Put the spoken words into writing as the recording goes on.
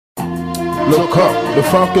Look up, the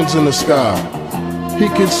falcon's in the sky. He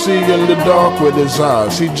could see in the dark with his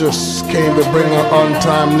eyes. He just came to bring an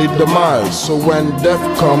untimely demise. So when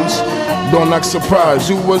death comes, don't act surprised.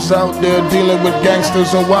 You was out there dealing with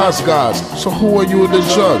gangsters and wise guys. So who are you to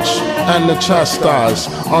judge and to chastise?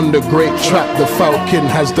 On the great trap the falcon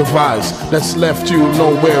has devised, that's left you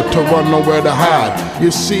nowhere to run, nowhere to hide.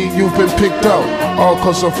 You see, you've been picked out, all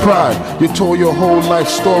cause of pride. You told your whole life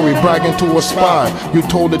story, bragging to a spy. You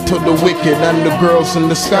told it to the wicked and the girls in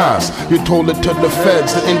the skies. You told it to the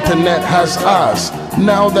feds, the internet has eyes.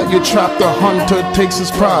 Now that you're trapped, the hunter takes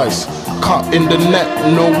his prize. Caught in the net,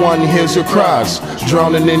 no one hears your cries.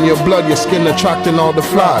 Drowning in your blood, your skin attracting all the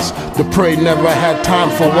flies. The prey never had time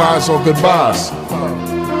for whys or goodbyes.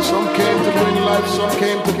 Some came to bring life, some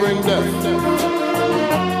came to bring death.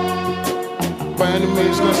 By any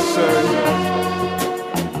means necessary.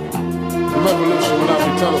 The revolution will not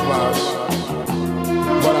be televised.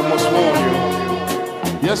 But I must warn you.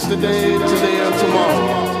 Yesterday, today, and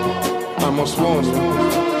tomorrow, I must warn you.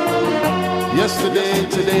 Yesterday,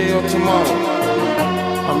 today, or tomorrow,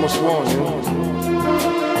 I must warn you.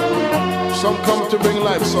 Some come to bring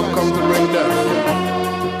life, some come to bring death.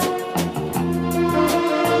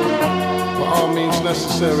 By all means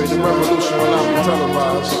necessary, the revolution will not be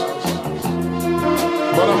televised.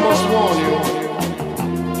 But I must warn you.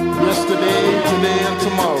 Yesterday, today, and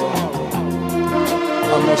tomorrow,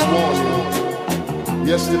 I must warn you.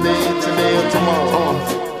 Yesterday, today, and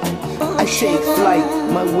tomorrow. I take flight,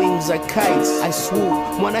 my wings are kites. I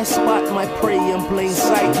swoop when I spot my prey in plain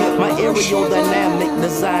sight. My aerodynamic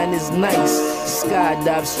design is nice.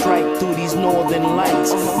 Skydive strike through these northern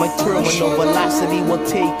lights. My terminal velocity will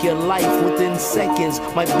take your life within seconds.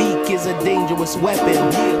 My beak is a dangerous weapon.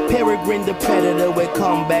 Peregrine the predator with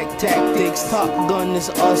combat tactics. Top Gun is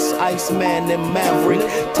us, Iceman and Maverick.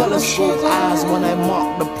 Telescope eyes when I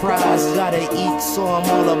mark the prize. Gotta eat, so I'm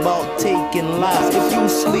all about taking lives. If you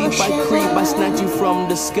sleep, I creep, I snatch you from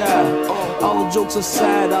the sky. All jokes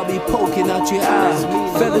aside, I'll be poking out your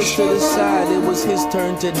eye. Feathers to the side, it was his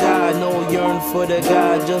turn to die. No yearn for the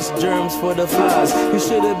guy, just germs for the flies. You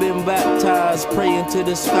should have been baptized, praying to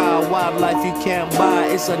the sky. Wildlife you can't buy,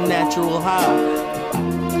 it's a natural high.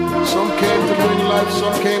 Some came to bring life,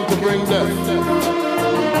 some came to bring death.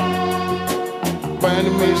 By any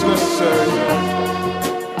means necessary.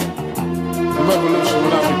 The revolution will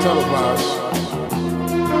not be televised.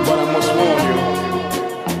 But I must warn you.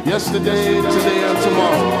 Yesterday, today, and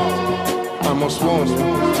tomorrow, I must warn you.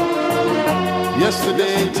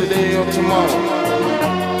 Yesterday, today, or tomorrow,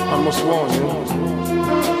 I must warn you.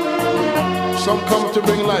 Some come to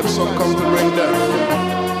bring life, some come to bring death.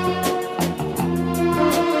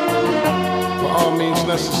 By all means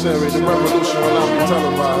necessary, the revolution will not be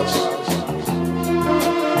televised.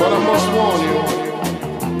 But I must warn you.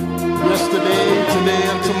 Yesterday, today,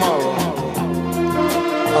 and tomorrow,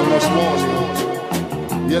 I must warn you.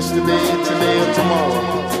 Yesterday, today, and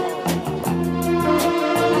tomorrow.